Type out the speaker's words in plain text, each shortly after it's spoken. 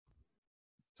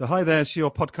So hi there, it's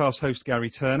your podcast host, Gary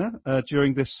Turner,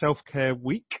 during this self-care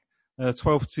week,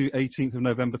 12th to 18th of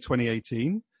November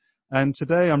 2018. And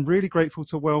today I'm really grateful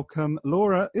to welcome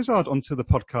Laura Izard onto the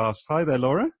podcast. Hi there,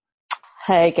 Laura.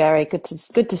 Hey, Gary. Good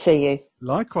to see you.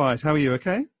 Likewise. How are you?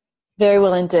 Okay? Very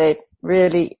well indeed.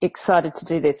 Really excited to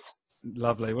do this.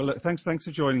 Lovely. Well, look, thanks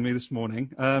for joining me this morning.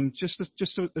 Just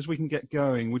as we can get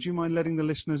going, would you mind letting the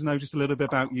listeners know just a little bit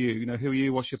about you? You know, who are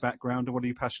you? What's your background? And what are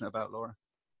you passionate about, Laura?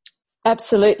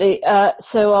 Absolutely.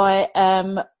 So I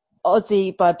am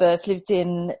Aussie by birth, lived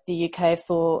in the UK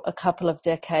for a couple of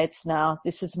decades now.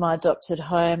 This is my adopted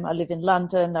home. I live in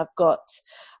London. I've got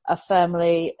a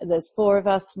family. There's 4 of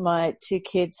us, my 2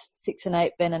 kids, 6 and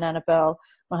 8, Ben and Annabelle,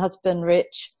 my husband,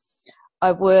 Rich.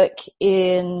 I work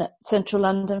in central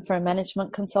London for a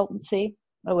management consultancy.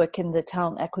 I work in the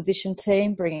talent acquisition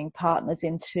team, bringing partners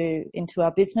into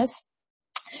our business.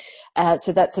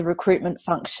 So that's a recruitment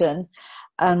function.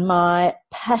 And my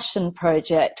passion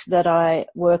project that I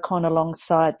work on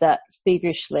alongside that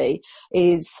feverishly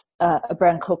is a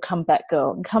brand called Comeback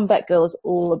Girl. And Comeback Girl is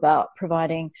all about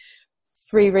providing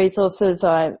free resources.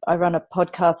 I run a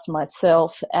podcast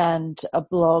myself and a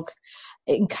blog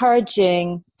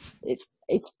encouraging,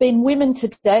 it's been women to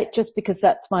date just because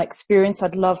that's my experience.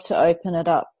 I'd love to open it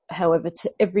up, however,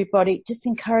 to everybody, just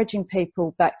encouraging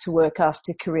people back to work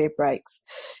after career breaks.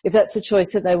 If that's a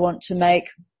choice that they want to make,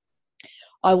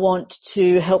 I want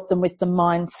to help them with the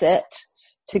mindset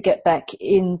to get back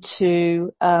into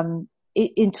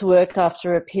work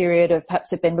after a period of perhaps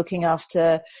they've been looking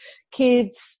after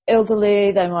kids,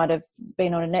 elderly, they might have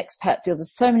been on an expat deal.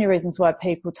 There's so many reasons why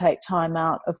people take time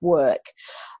out of work.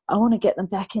 I want to get them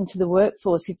back into the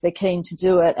workforce if they're keen to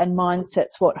do it, and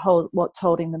mindset's what's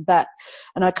holding them back.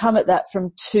 And I come at that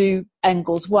from 2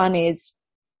 angles. One is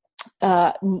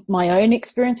my own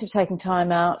experience of taking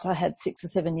time out. I had 6 or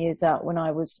 7 years out when I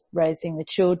was raising the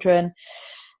children.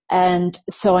 And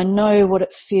so I know what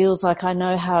it feels like. I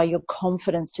know how your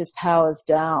confidence just powers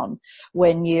down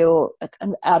when you're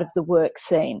out of the work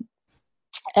scene.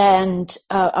 And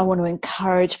I want to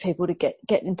encourage people to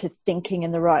get into thinking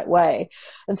in the right way.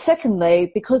 And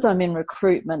secondly, because I'm in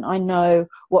recruitment, I know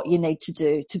what you need to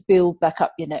do to build back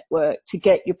up your network, to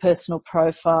get your personal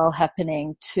profile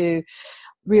happening, to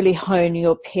really hone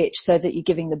your pitch so that you're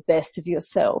giving the best of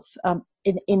yourself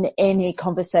in any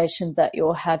conversation that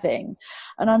you're having.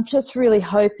 And I'm just really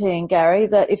hoping, Gary,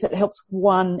 that if it helps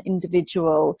one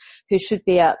individual who should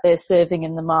be out there serving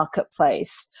in the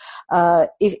marketplace,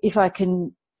 if I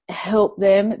can help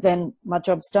them, then my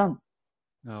job's done.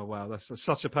 Oh, wow. That's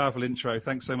such a powerful intro.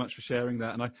 Thanks so much for sharing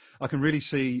that. And I can really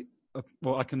see,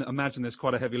 I can imagine there's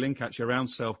quite a heavy link actually around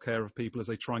self-care of people as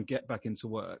they try and get back into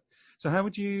work. So how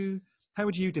would you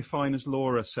define as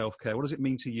Laura self-care? What does it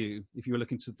mean to you if you were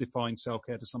looking to define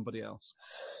self-care to somebody else?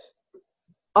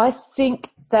 I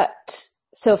think that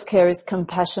self-care is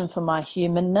compassion for my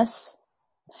humanness.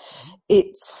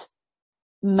 It's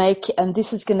and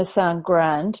this is going to sound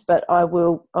grand, but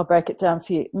I'll break it down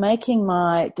for you. Making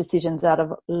my decisions out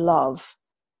of love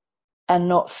and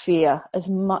not fear as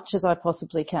much as I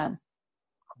possibly can.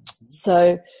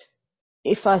 So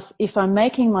if I'm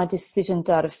making my decisions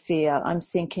out of fear, I'm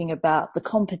thinking about the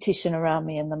competition around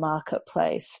me in the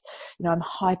marketplace. You know, I'm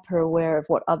hyper aware of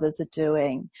what others are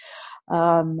doing.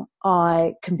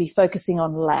 I can be focusing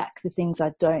on lack, the things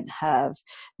I don't have,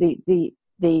 the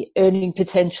earning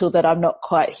potential that I'm not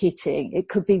quite hitting. It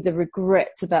could be the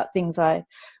regrets about things I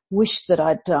wish that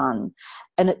I'd done.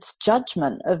 And it's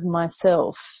judgment of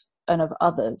myself and of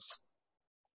others.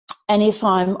 And if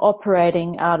I'm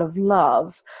operating out of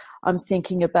love, I'm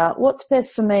thinking about what's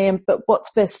best for me, but what's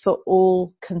best for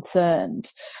all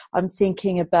concerned. I'm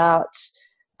thinking about,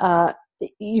 the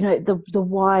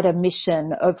wider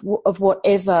mission of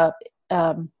whatever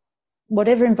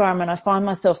environment I find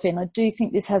myself in. I do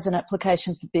think this has an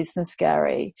application for business,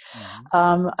 Gary.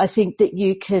 Mm-hmm. I think that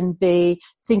you can be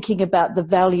thinking about the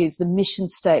values, the mission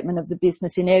statement of the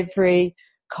business in every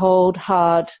cold,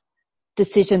 hard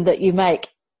decision that you make.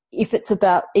 If it's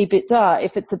about EBITDA,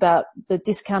 if it's about the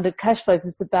discounted cash flows,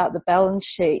 it's about the balance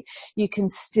sheet, you can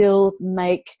still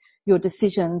make your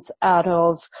decisions out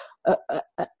of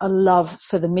a love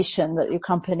for the mission that your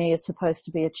company is supposed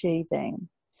to be achieving.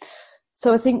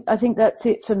 So I think that's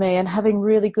it for me, and having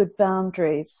really good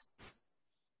boundaries.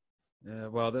 Yeah,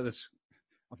 well,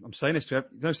 I'm saying this to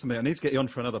most of me. I need to get you on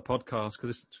for another podcast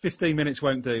because 15 minutes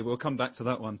won't do. We'll come back to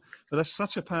that one. But that's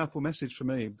such a powerful message for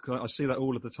me because I see that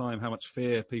all of the time, how much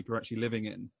fear people are actually living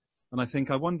in. And I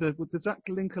wonder, does that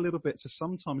link a little bit to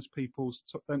sometimes people,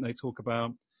 don't they talk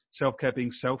about self-care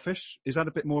being selfish? Is that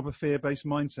a bit more of a fear-based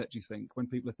mindset, do you think, when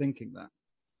people are thinking that?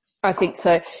 I think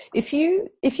so. If you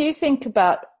think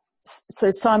about so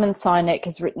Simon Sinek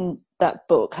has written that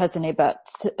book, hasn't he, about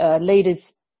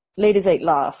leaders eat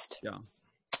last. Yeah.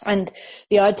 And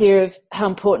the idea of how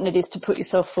important it is to put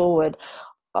yourself forward.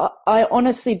 I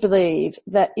honestly believe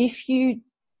that if you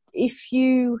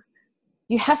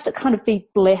have to kind of be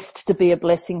blessed to be a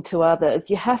blessing to others.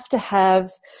 You have to have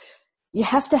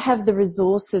the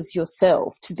resources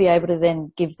yourself to be able to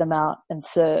then give them out and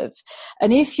serve.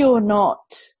 And if you're not,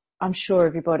 I'm sure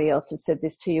everybody else has said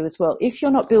this to you as well, if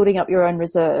you're not building up your own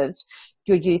reserves,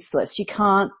 you're useless. You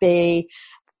can't be,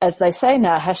 as they say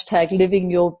now, hashtag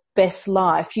living your best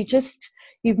life.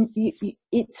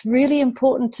 It's really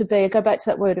important to be, I go back to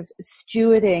that word of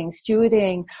stewarding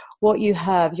what you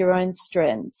have, your own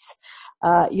strengths,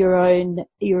 your own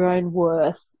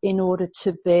worth, in order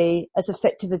to be as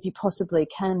effective as you possibly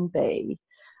can be,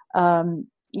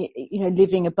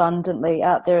 living abundantly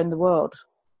out there in the world.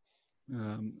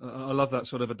 I love that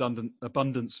sort of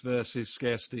abundance versus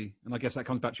scarcity. And I guess that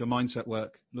comes back to your mindset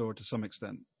work, Laura, to some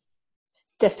extent.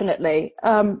 Definitely.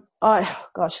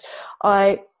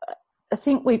 I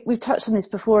think we've touched on this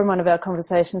before in one of our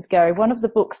conversations, Gary. One of the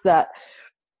books that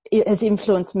it has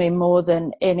influenced me more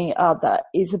than any other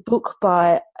is a book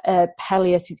by a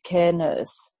palliative care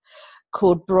nurse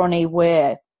called Bronnie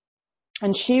Ware.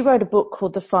 And she wrote a book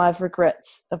called The 5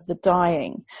 Regrets of the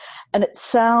Dying. And it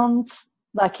sounds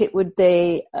like it would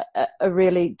be a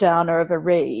really downer of a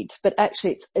read, but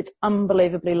actually it's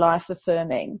unbelievably life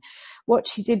affirming. What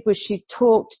she did was she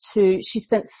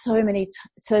spent so many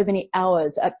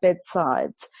hours at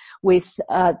bedsides with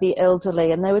the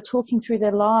elderly, and they were talking through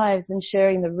their lives and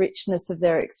sharing the richness of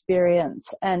their experience.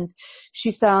 And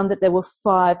she found that there were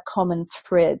 5 common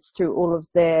threads through all of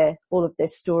their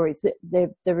stories, their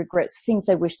regrets, things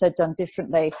they wish they'd done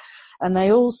differently. And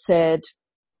they all said,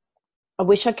 I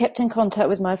wish I kept in contact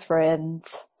with my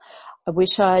friends. I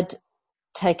wish I'd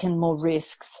taken more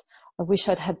risks. I wish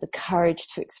I'd had the courage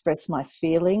to express my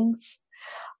feelings.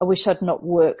 I wish I'd not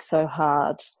worked so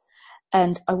hard.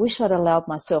 And I wish I'd allowed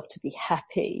myself to be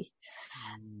happy.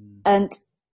 And,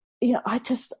 I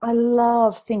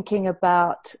love thinking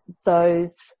about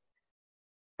those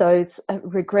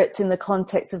regrets in the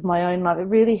context of my own life. It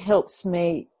really helps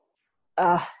me,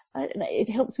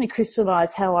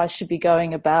 crystallize how I should be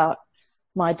going about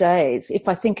my days. If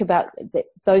I think about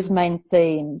those main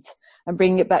themes and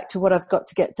bring it back to what I've got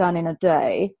to get done in a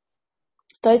day,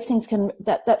 those things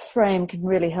that frame can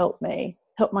really help my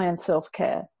own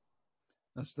self-care.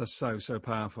 That's so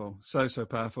powerful. So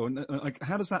powerful. And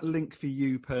how does that link for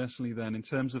you personally then, in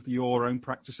terms of your own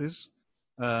practices?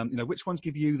 Which ones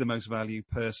give you the most value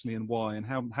personally, and why? And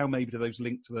how maybe do those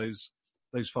link to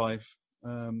those 5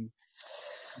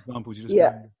 examples you just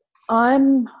gave?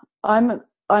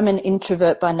 I'm an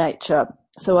introvert by nature,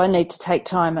 so I need to take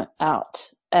time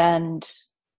out. And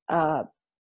I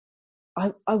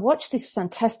watched this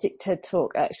fantastic TED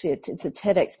talk, actually. It's a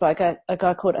TEDx by a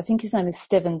guy called, I think his name is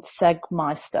Steven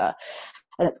Sagmeister,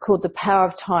 and it's called The Power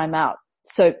of Time Out.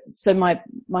 So my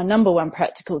number one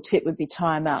practical tip would be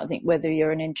time out. I think whether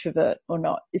you're an introvert or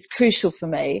not is crucial for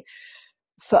me.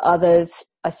 For others,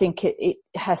 I think it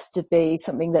has to be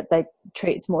something that they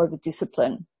treat as more of a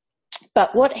discipline.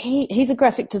 But he's a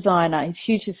graphic designer. He's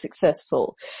hugely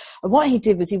successful. And what he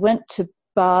did was he went to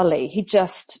Bali. He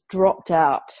just dropped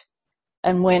out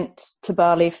and went to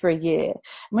Bali for a year.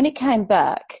 And when he came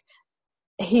back,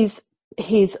 his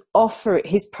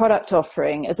product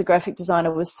offering as a graphic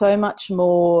designer was so much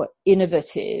more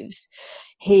innovative.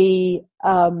 He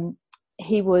was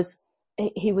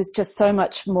just so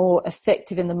much more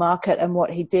effective in the market and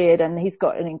what he did, and he's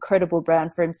got an incredible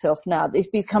brand for himself now. He's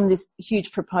become this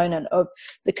huge proponent of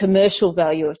the commercial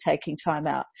value of taking time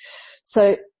out.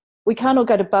 So we can't all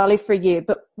go to Bali for a year,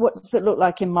 but what does it look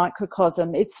like in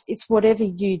microcosm? It's whatever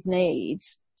you need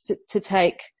to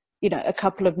take, a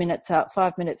couple of minutes out,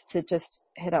 5 minutes to just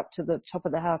head up to the top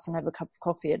of the house and have a cup of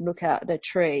coffee and look out at a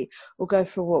tree, or go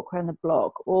for a walk around the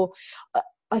block. Or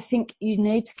I think you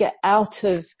need to get out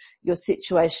of your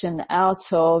situation,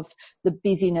 out of the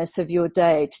busyness of your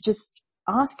day, to just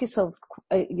ask yourself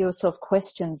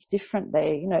questions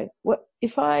differently. What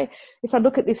if I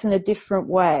look at this in a different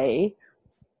way?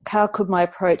 How could my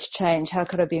approach change? How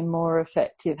could I be more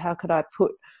effective? How could I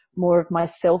put more of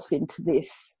myself into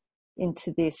this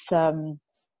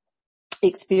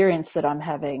experience that I'm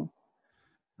having?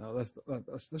 Oh,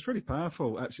 that's really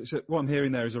powerful, actually. So what I'm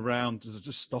hearing there is around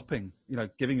just stopping,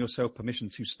 giving yourself permission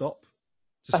to stop.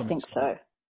 I think so.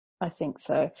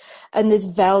 And there's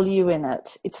value in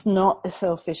it. It's not a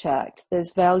selfish act.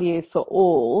 There's value for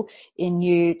all in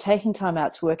you taking time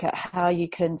out to work out how you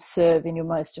can serve in your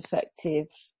most effective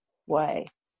way.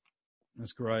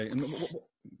 That's great. And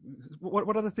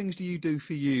what other things do you do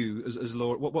for you as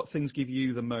Laura? What things give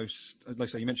you the most? Like I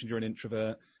say, you mentioned you're an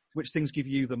introvert. Which things give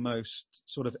you the most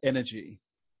sort of energy?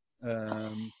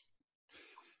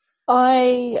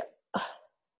 I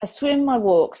swim, I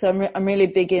walk, so I'm really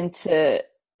big into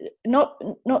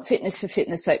not fitness for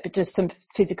fitness sake, but just some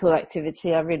physical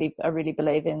activity. I really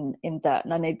believe in that,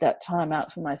 and I need that time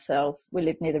out for myself. We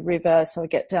live near the river, so I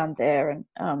get down there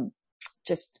and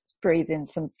just breathe in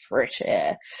some fresh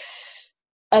air.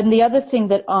 And the other thing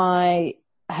that I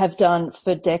have done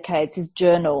for decades is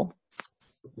journal.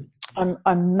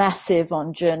 I'm massive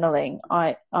on journaling.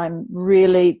 I'm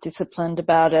really disciplined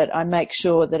about it. I make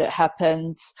sure that it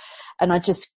happens, and I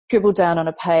just scribble down on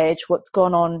a page what's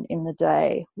gone on in the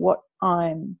day, what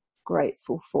I'm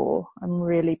grateful for. I'm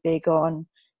really big on,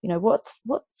 what's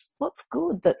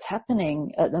good that's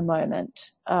happening at the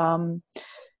moment. And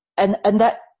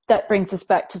that brings us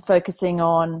back to focusing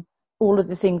on all of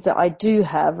the things that I do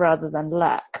have rather than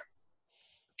lack.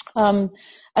 And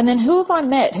then who have I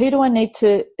met? Who do I need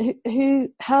to,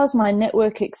 how's my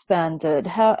network expanded?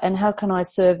 How can I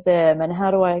serve them? And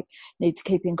how do I need to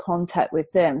keep in contact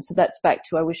with them? So that's back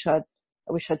to, I wish I'd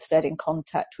stayed in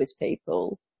contact with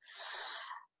people.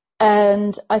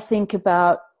 And I think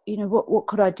about, what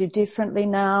could I do differently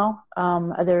now?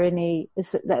 Are there any,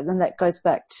 and that goes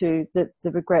back to the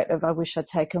regret of, I wish I'd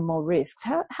taken more risks.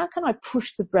 How can I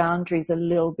push the boundaries a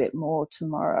little bit more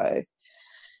tomorrow?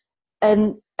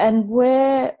 And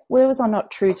where was I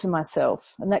not true to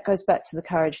myself? And that goes back to the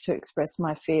courage to express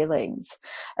my feelings.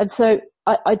 And so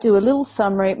I do a little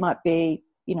summary. It might be,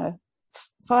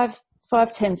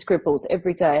 5-10 scribbles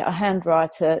every day. I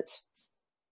handwrite it,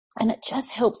 and it just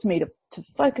helps me to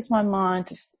focus my mind,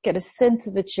 to get a sense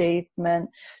of achievement,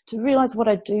 to realize what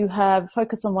I do have,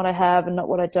 focus on what I have and not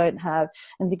what I don't have,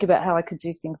 and think about how I could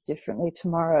do things differently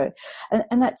tomorrow.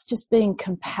 And that's just being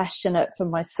compassionate for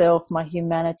myself, my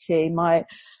humanity, my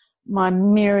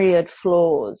myriad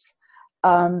flaws.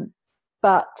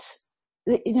 But,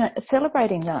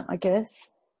 celebrating that, I guess.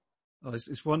 Oh,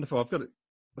 it's wonderful.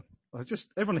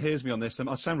 Everyone hears me on this, and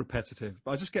I sound repetitive,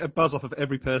 but I just get a buzz off of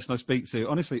every person I speak to.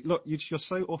 Honestly, look, you're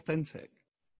so authentic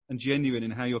and genuine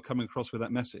in how you're coming across with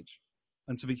that message.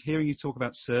 And to be hearing you talk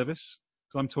about service,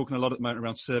 because I'm talking a lot at the moment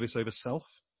around service over self.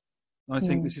 And I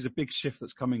think this is a big shift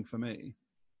that's coming for me,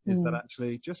 is that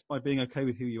actually just by being okay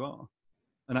with who you are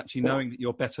and actually knowing that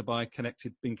you're better by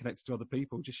being connected to other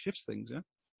people just shifts things, yeah?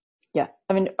 Yeah.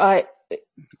 I mean, I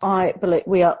believe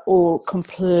we are all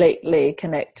completely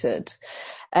connected,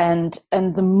 and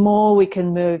the more we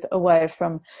can move away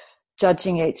from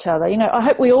judging each other, I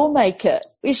hope we all make it.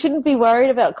 We shouldn't be worried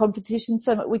about competition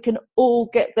so much. We can all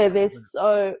get there. There's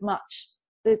so much.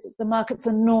 The market's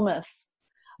enormous.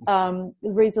 The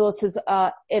resources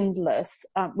are endless.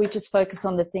 We just focus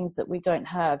on the things that we don't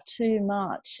have too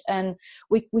much, and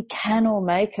we can all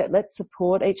make it. Let's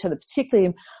support each other, particularly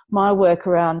in my work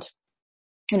around,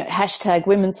 hashtag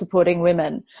women supporting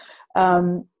women.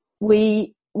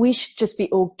 We should just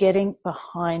be all getting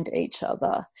behind each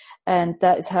other. And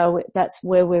that's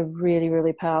where we're really,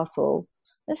 really powerful.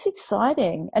 It's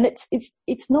exciting. And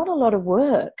it's not a lot of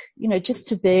work, just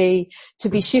to be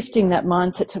shifting that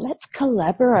mindset to let's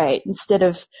collaborate instead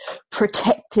of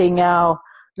protecting our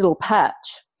little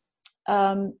patch.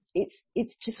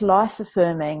 It's just life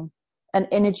affirming and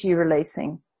energy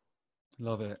releasing.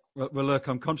 Love it. Well, look,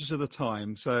 I'm conscious of the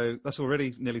time, so that's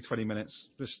already nearly 20 minutes.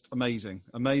 Just amazing,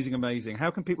 amazing, amazing. How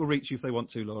can people reach you if they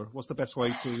want to, Laura? What's the best way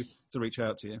to reach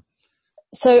out to you?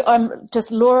 So I'm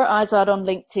just Laura Izard on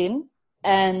LinkedIn,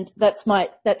 and that's my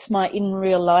in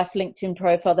real life LinkedIn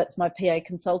profile. That's my PA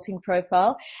consulting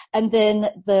profile. And then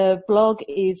the blog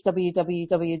is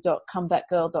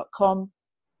www.comebackgirl.com.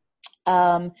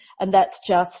 And that's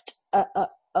just a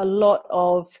lot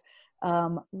of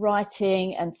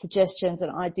writing and suggestions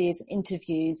and ideas and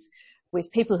interviews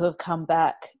with people who have come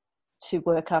back to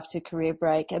work after career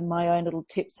break, and my own little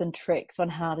tips and tricks on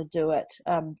how to do it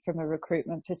from a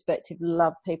recruitment perspective.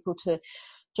 Love people to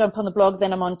jump on the blog.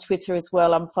 Then I'm on Twitter as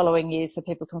well. I'm following you so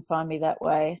people can find me that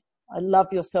way. I love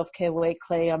your Self-Care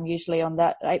Weekly. I'm usually on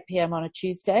that at 8 p.m. on a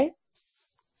Tuesday.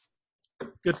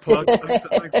 Good plug. Thanks,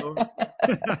 Laura.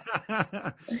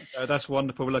 That's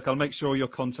wonderful. Look, I'll make sure your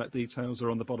contact details are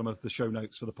on the bottom of the show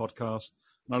notes for the podcast.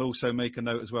 And I'll also make a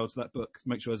note as well to that book to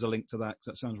make sure there's a link to that, because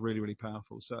that sounds really, really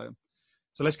powerful. So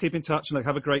let's keep in touch, and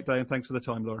have a great day, and thanks for the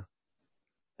time, Laura.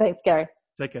 Thanks, Gary.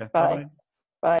 Take care. Bye. Bye-bye.